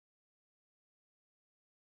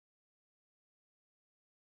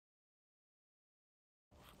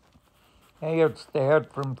Hey, it's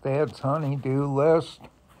Dad from Dad's Honeydew List.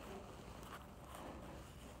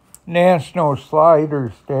 National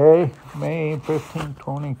Sliders Day, May 15,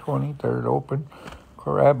 2020. Third open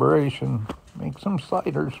collaboration. Make some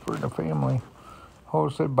sliders for the family.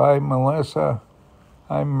 Hosted by Melissa.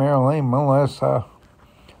 I'm Marilyn Melissa.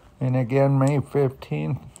 And again, May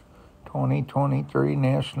 15th, 2023,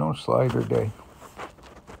 National Slider Day.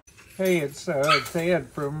 Hey, it's Dad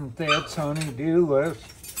from Dad's Honeydew List.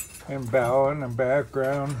 And Belle in the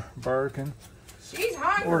background barking. She's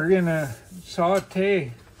hungry. We're gonna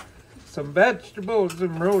saute some vegetables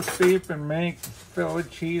and roast beef and make Philly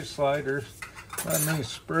cheese sliders. Let me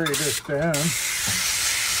spray this down.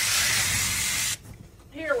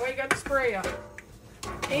 Here, we got the spray up.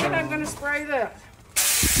 And I'm gonna spray this.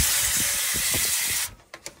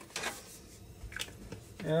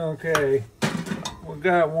 Okay, we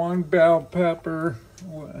got one bell pepper.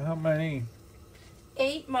 How many?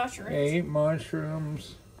 8 mushrooms. 8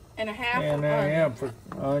 mushrooms. And a half and of a onion. half of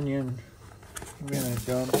onion. I'm gonna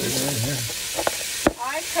dump it in here.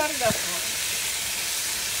 I cut it up for you.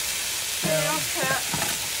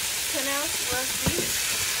 10 ounce roast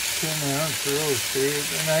beef. 10-ounce roast beef.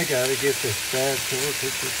 And I gotta get this spatula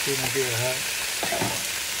because it's gonna get hot.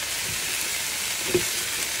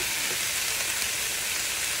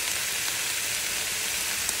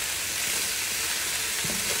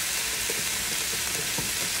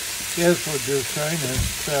 Guess we're just trying to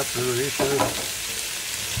separate this.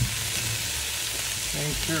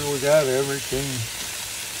 Make sure we got everything.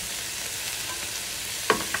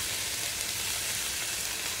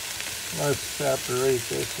 Let's separate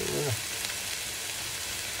this a little.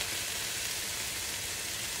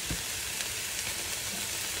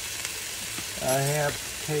 A half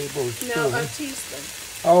tablespoon. No, a teaspoon.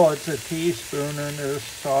 Oh, it's a teaspoon in this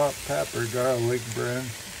salt, pepper, garlic blend.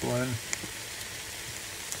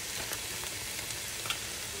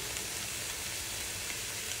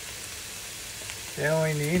 Then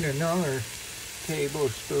we need another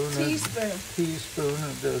teaspoon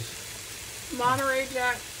of this Monterey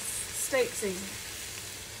Jack steak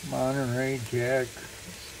seasoning. Monterey Jack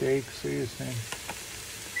steak seasoning.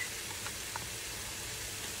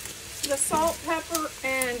 The salt, pepper,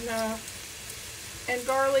 and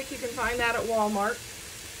garlic, you can find that at Walmart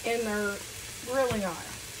in their grilling aisle.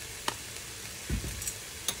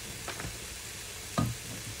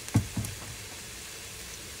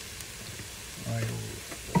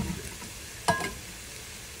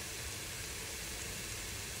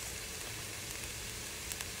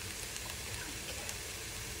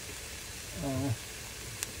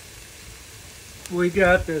 We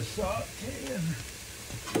got this sauteing.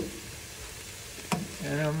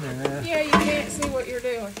 And I'm gonna... Yeah, you can't see what you're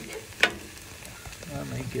doing. Let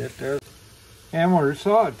me get this. And we're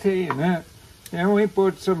sauteing it. Then we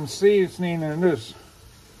put some seasoning in this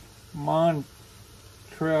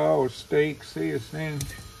Montreal steak seasoning.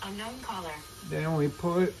 Unknown caller. Then we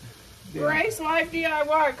put... Grace Life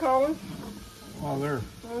DIY, Colin. Well,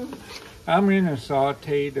 I'm gonna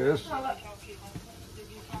saute this.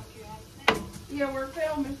 Yeah, we're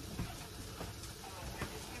filming.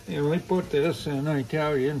 And we put this in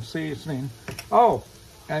Italian seasoning. Oh,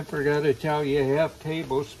 I forgot to tell you, half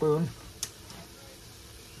tablespoon.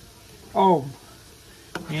 Oh,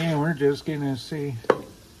 and we're just gonna see.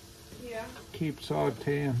 Yeah. Keep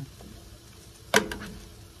sauteing.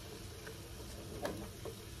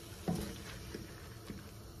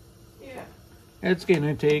 Yeah. It's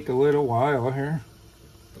gonna take a little while here.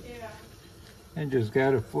 Yeah. I just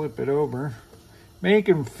gotta flip it over.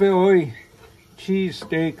 Making Philly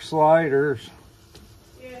cheesesteak sliders.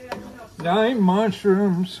 Yeah. 9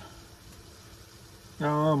 mushrooms.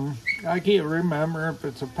 I can't remember if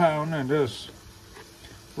it's a pound of this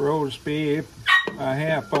roast beef, a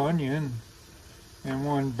half onion, and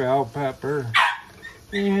 1 bell pepper,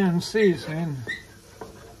 and seasoning.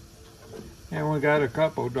 And we got a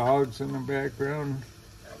couple dogs in the background.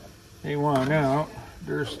 They want out.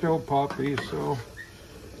 They're still puppies, so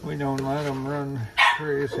we don't let them run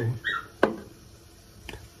crazy.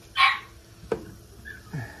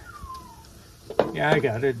 Yeah, I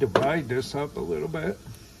gotta divide this up a little bit.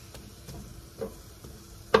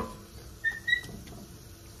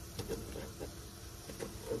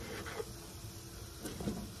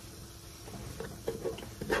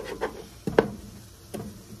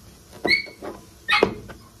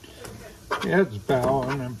 It's Belle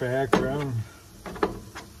in the background.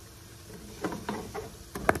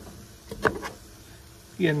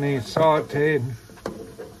 Getting these sauteed.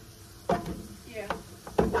 Yeah.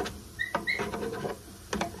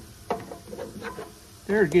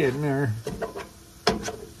 They're getting there. A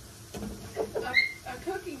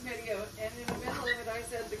cooking video, and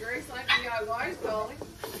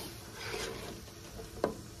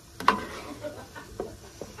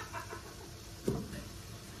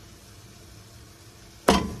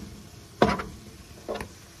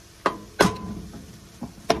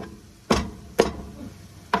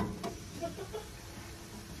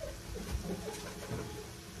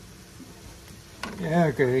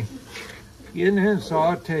Okay. Getting it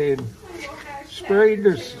sauteed. Sprayed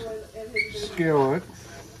the skillet.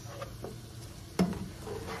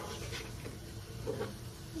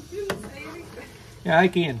 Yeah, I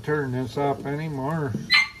can't turn this up anymore.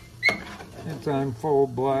 It's on full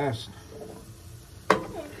blast.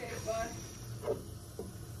 Okay, bud.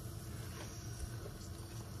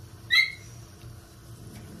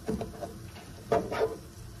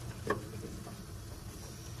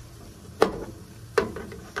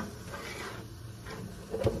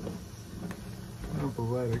 I'll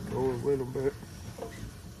let it go a little bit.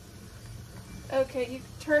 Okay, you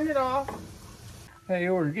turned it off. Hey,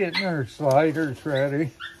 we're getting our sliders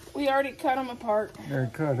ready. We already cut them apart. They're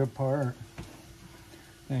cut apart.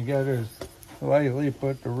 They got to slightly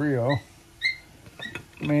put the real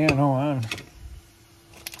man on.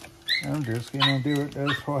 I'm just gonna do it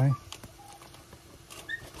this way.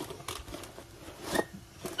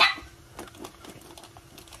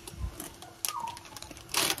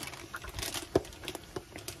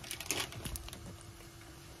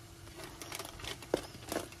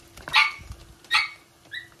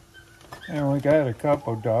 And we got a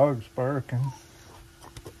couple dogs barking.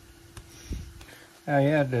 I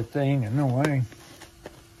had the thing in the way.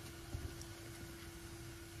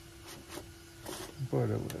 Put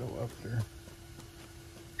a little up there.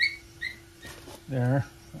 There.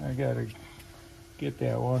 I gotta get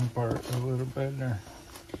that one part a little bit there.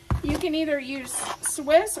 You can either use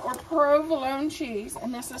Swiss or provolone cheese,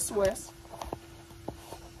 and this is Swiss.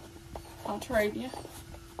 I'll trade you.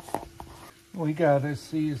 We gotta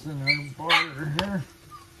season our butter here.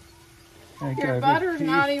 Your butter's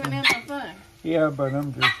not even in the thing. Yeah, but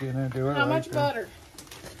I'm just gonna do it. How much butter?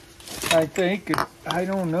 I think it's, I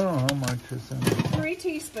don't know how much is in it. 3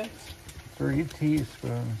 teaspoons. 3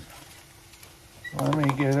 teaspoons. Let me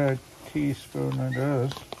get a teaspoon of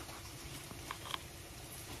this.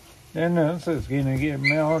 Then this is gonna get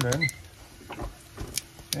melted.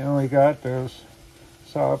 And we got this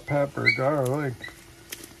salt, pepper, garlic.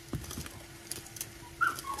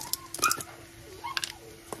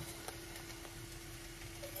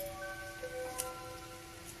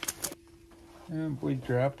 And we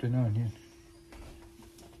dropped an onion.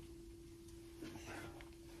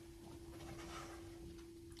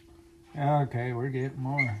 Okay, we're getting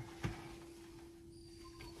more.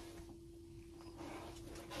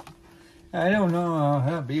 I don't know how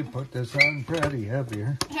heavy you put this on, pretty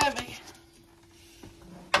heavier. Heavy.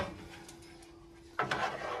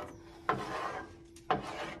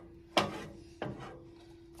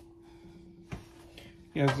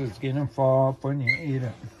 Guess it's gonna fall up when you eat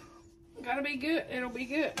it. Gotta be good. It'll be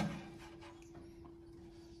good.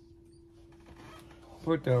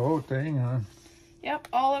 Put the whole thing on. Yep,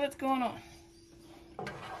 all of it's going on.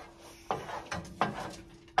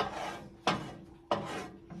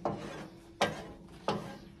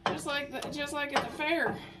 Just like at the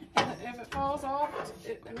fair. If it falls off,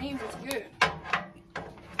 it means it's good.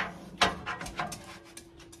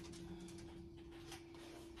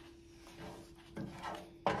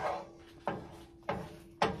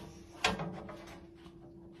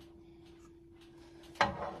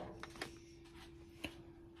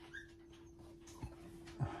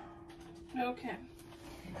 Okay.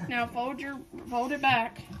 Now fold it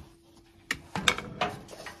back.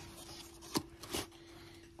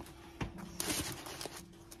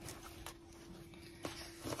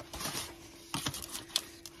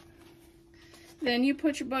 Then you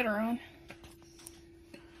put your butter on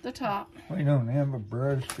the top. We don't have a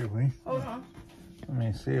brush, do we? Hold on. Let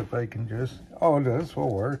me see if I can just, oh, this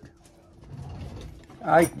will work.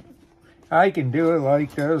 I can do it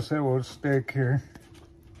like this, it will stick here.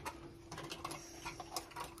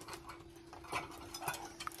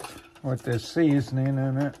 With the seasoning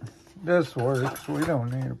in it. This works, we don't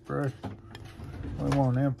need a brush. We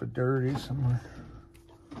won't have it dirty somewhere.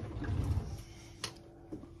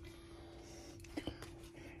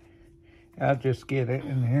 I'll just get it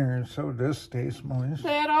in here so this stays moist.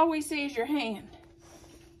 Dad, all we see is your hand.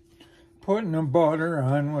 Putting the butter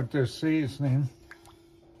on with the seasoning.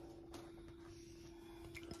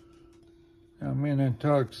 I'm gonna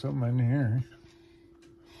tuck some in here.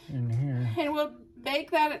 And we'll bake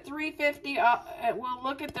that at 350. We'll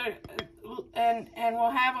look at the, and we'll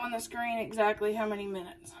have on the screen exactly how many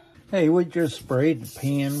minutes. Hey, we just sprayed the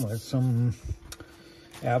pan with some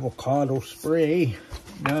avocado spray.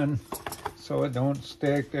 Done. So it don't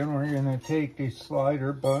stick. Then we're gonna take these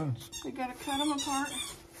slider buns. We gotta cut them apart.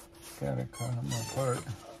 Gotta cut them apart.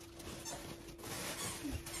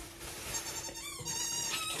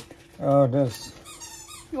 Oh, this.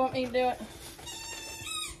 You want me to do it?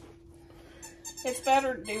 It's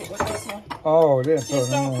better to do it with this one. Oh, that's Just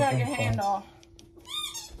what I'm don't cut looking your for. hand off.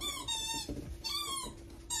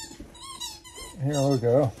 Here we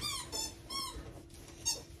go.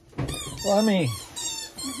 Let me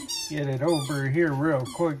get it over here real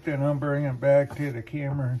quick, then I'll bring it back to the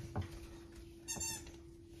camera.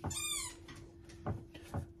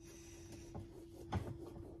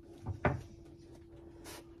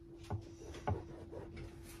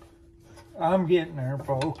 I'm getting there,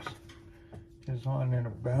 folks. Just wanted to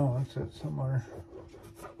balance it somewhere.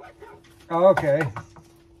 Okay.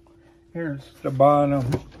 Here's the bottom.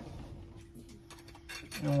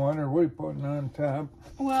 And what are we putting on top?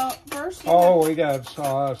 Well, first Oh, we got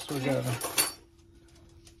sauce. We gotta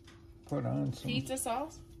put on some pizza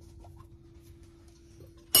sauce.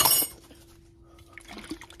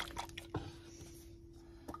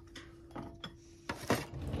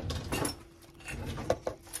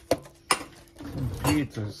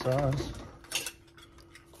 pizza sauce.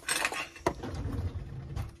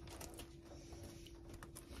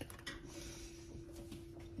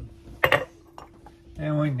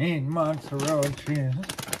 And we need mozzarella cheese.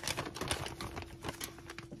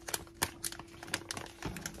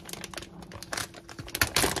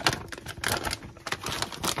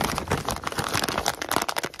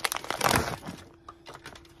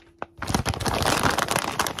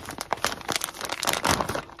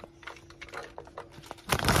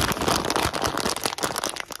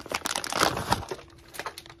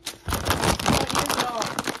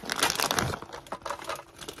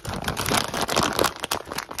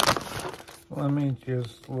 Let me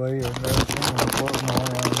just lay it and put more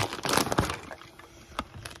on.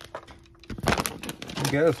 I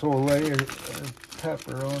guess we'll lay it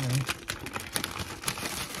pepperoni.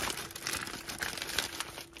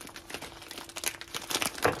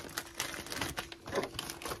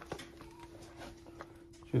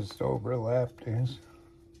 Just overlap these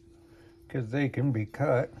because they can be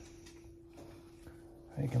cut.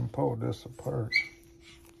 I can pull this apart.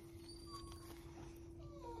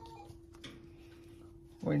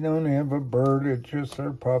 We don't have a bird, it's just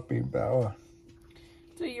our puppy, Bella.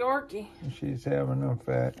 It's a Yorkie. She's having a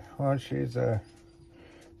fit. Well, she's a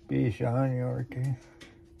Bichon Yorkie.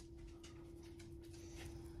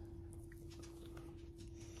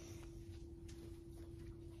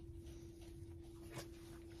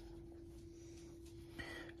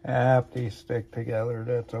 If these stick together,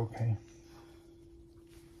 that's okay.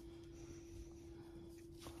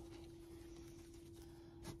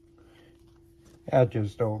 I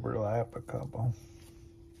just overlap a couple.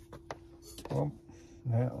 Oh,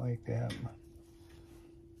 not like that.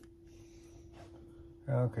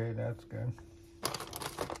 Okay, that's good.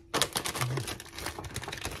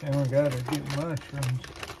 And we gotta get mushrooms.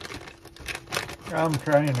 I'm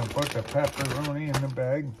trying to put the pepperoni in the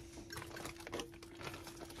bag.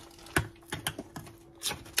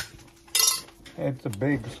 It's a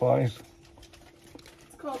big slice.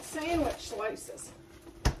 It's called sandwich slices.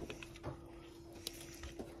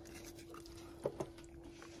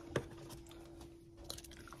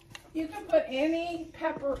 You can put any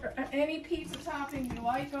pizza topping you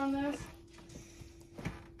like on this.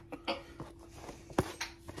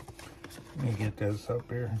 Let me get this up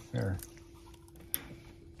here. There.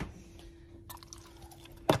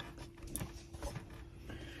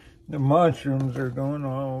 The mushrooms are going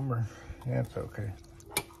all over. That's okay.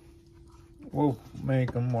 We'll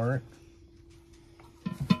make them work.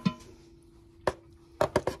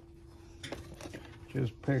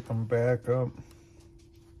 Just pick them back up.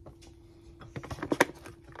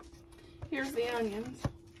 Here's the onions.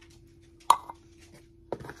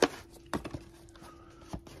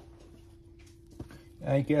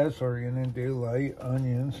 I guess we're gonna do light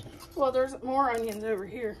onions. Well, there's more onions over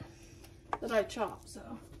here that I chopped, so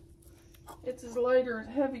it's as light or as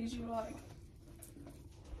heavy as you like.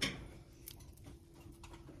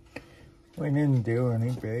 We didn't do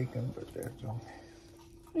any bacon, but that's okay.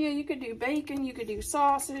 Yeah, you could do bacon, you could do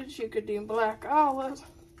sausage, you could do black olive.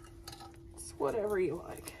 It's whatever you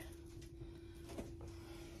like.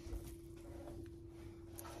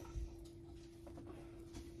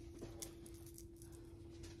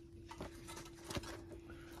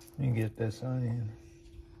 Let me get this onion.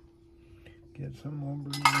 Get some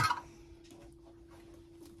over here.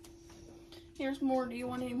 Here's more. Do you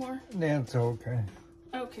want any more? That's okay.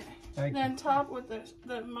 Okay. Thank Then you. top with the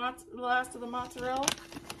last of the mozzarella.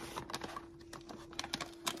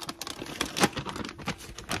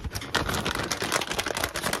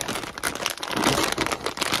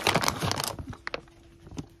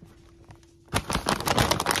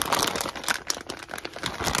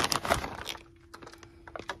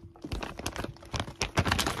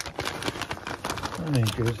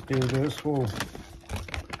 do this, we'll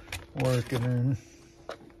work it in.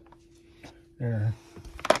 There.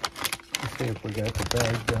 Let's see if we got the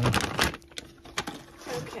bag done.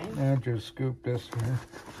 Okay. Now just scoop this here.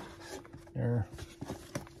 There.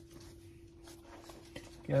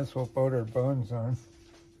 Guess we'll put our buns on.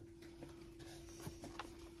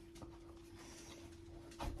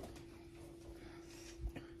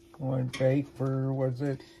 One bake for, was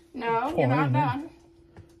it? No, you're not done.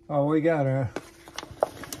 Oh, we gotta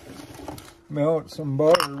melt some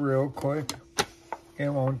butter real quick. It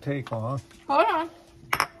won't take long. Hold on.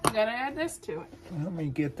 You gotta add this to it. Let me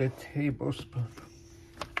get the tablespoon.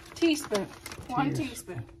 Teaspoon. One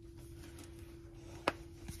teaspoon.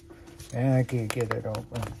 And I can't get it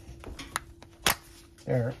open.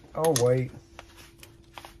 There. Oh, wait.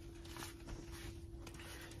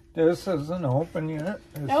 This isn't open yet.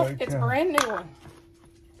 Nope, it's a brand new one.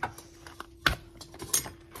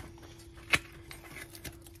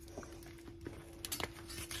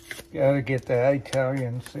 Gotta get the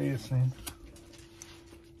Italian seasoning.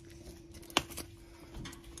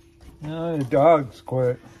 No, the dogs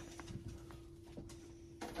quit.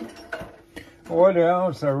 What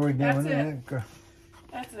else are we doing? That's it.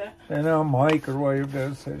 That's it. Then I'll microwave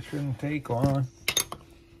this. It shouldn't take long.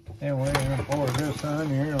 And we're gonna pour this on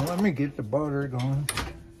here. Let me get the butter going.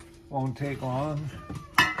 Won't take long.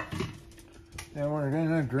 Then we're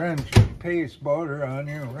gonna drench paste butter on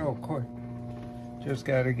here real quick. Just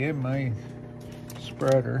gotta get my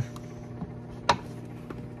spreader.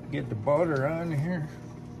 Get the butter on here.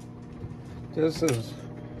 This is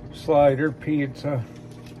slider pizza.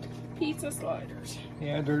 Pizza sliders.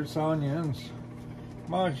 Yeah, there's onions,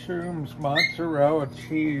 mushrooms, mozzarella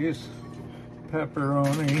cheese,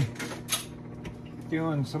 pepperoni.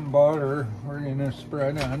 Doing some butter. We're gonna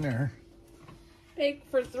spread on there. Bake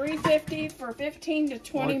for $3.50 for 15 to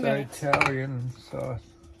 20 minutes. Italian sauce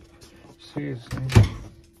seasoning.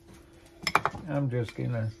 I'm just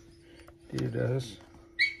gonna do this.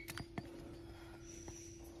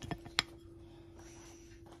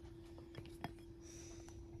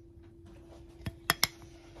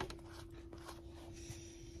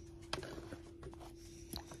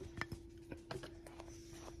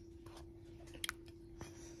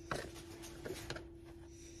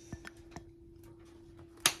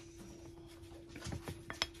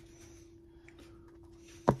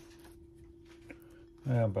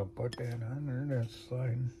 Yeah, but put that on there, that's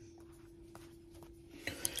sliding.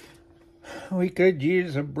 We could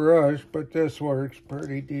use a brush, but this works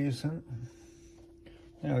pretty decent.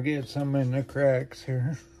 I'll get some in the cracks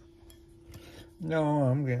here.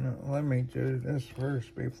 No, let me do this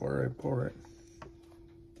first before I pour it.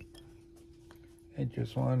 I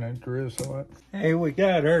just want to drizzle it. Hey, we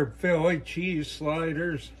got our Philly cheese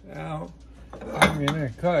sliders out. I'm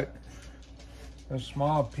gonna cut a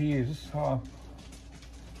small piece off.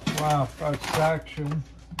 Wow, a section.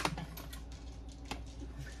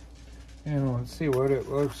 And let's see what it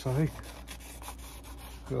looks like.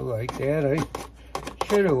 Go like that. I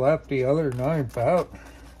should have left the other knife out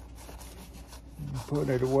and put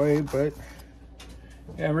it away, but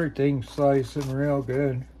everything's slicing real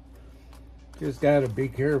good. Just gotta be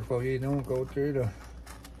careful you don't go through the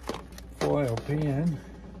foil pan.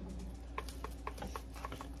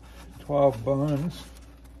 12 buns.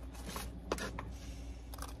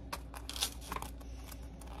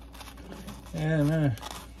 And the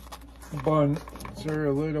buns are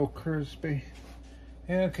a little crispy.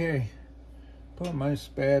 Okay, put my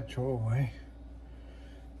spatula away.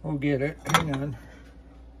 We'll get it, hang on.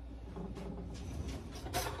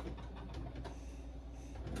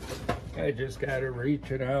 I just gotta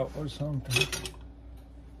reach it out with something.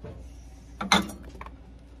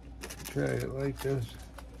 Try it like this.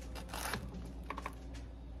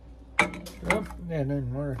 Oh, that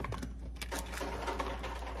didn't work.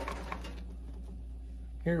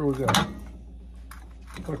 Here we go.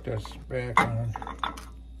 Put this back on.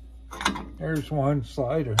 There's one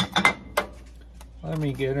slider. Let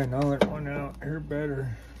me get another one out here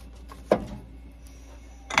better.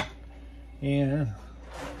 Yeah.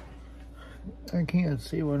 I can't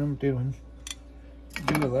see what I'm doing.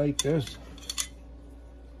 Do it like this.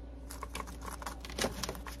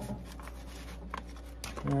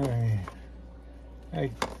 Alright.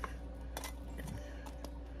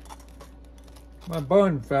 My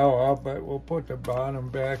bun fell off, but we'll put the bottom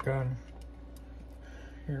back on.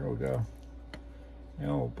 Here we go.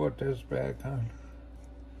 Now we'll put this back on.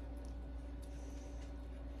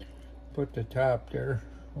 Put the top there.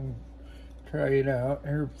 We'll try it out.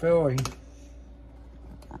 Here, Philly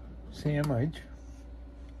sandwich.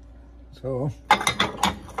 So,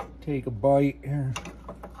 take a bite here.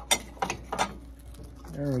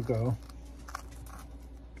 There we go.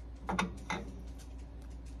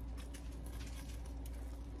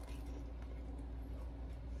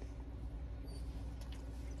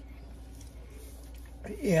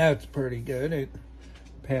 Yeah, it's pretty good. It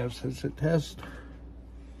passes the test.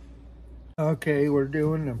 Okay, we're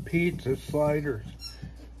doing the pizza sliders.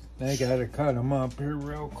 I gotta cut them up here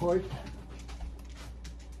real quick.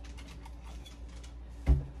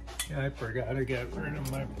 I forgot to get rid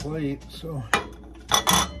of my plate, so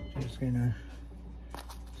just gonna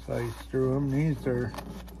slice through them. These are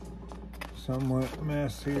somewhat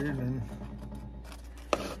messier than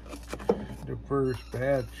the first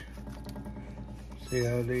batch. See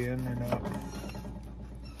how they ended up.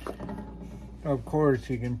 Of course,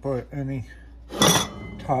 you can put any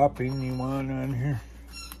topping you want on here.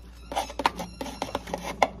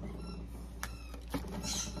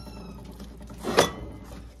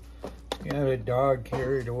 Yeah, the dog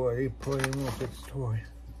carried away playing with its toy.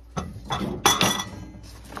 And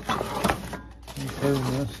turn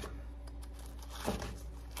this.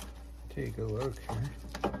 Take a look here.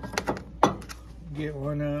 Get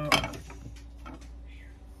one out.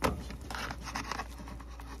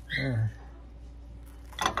 There.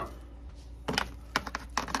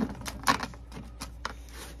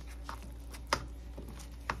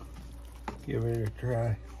 Give it a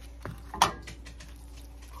try.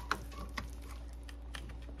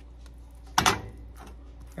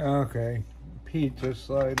 Okay, pizza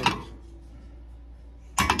sliders.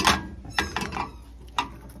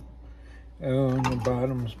 Oh, and the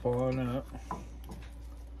bottom's falling out.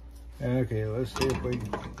 Okay, let's see if we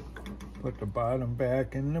can put the bottom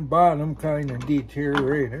back. And the bottom kind of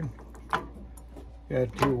deteriorated.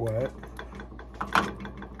 Got too wet.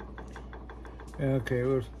 Okay,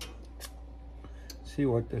 let's see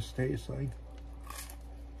what this tastes like.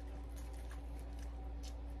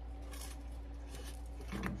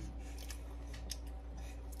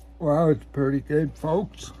 Wow, it's pretty good,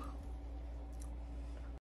 folks.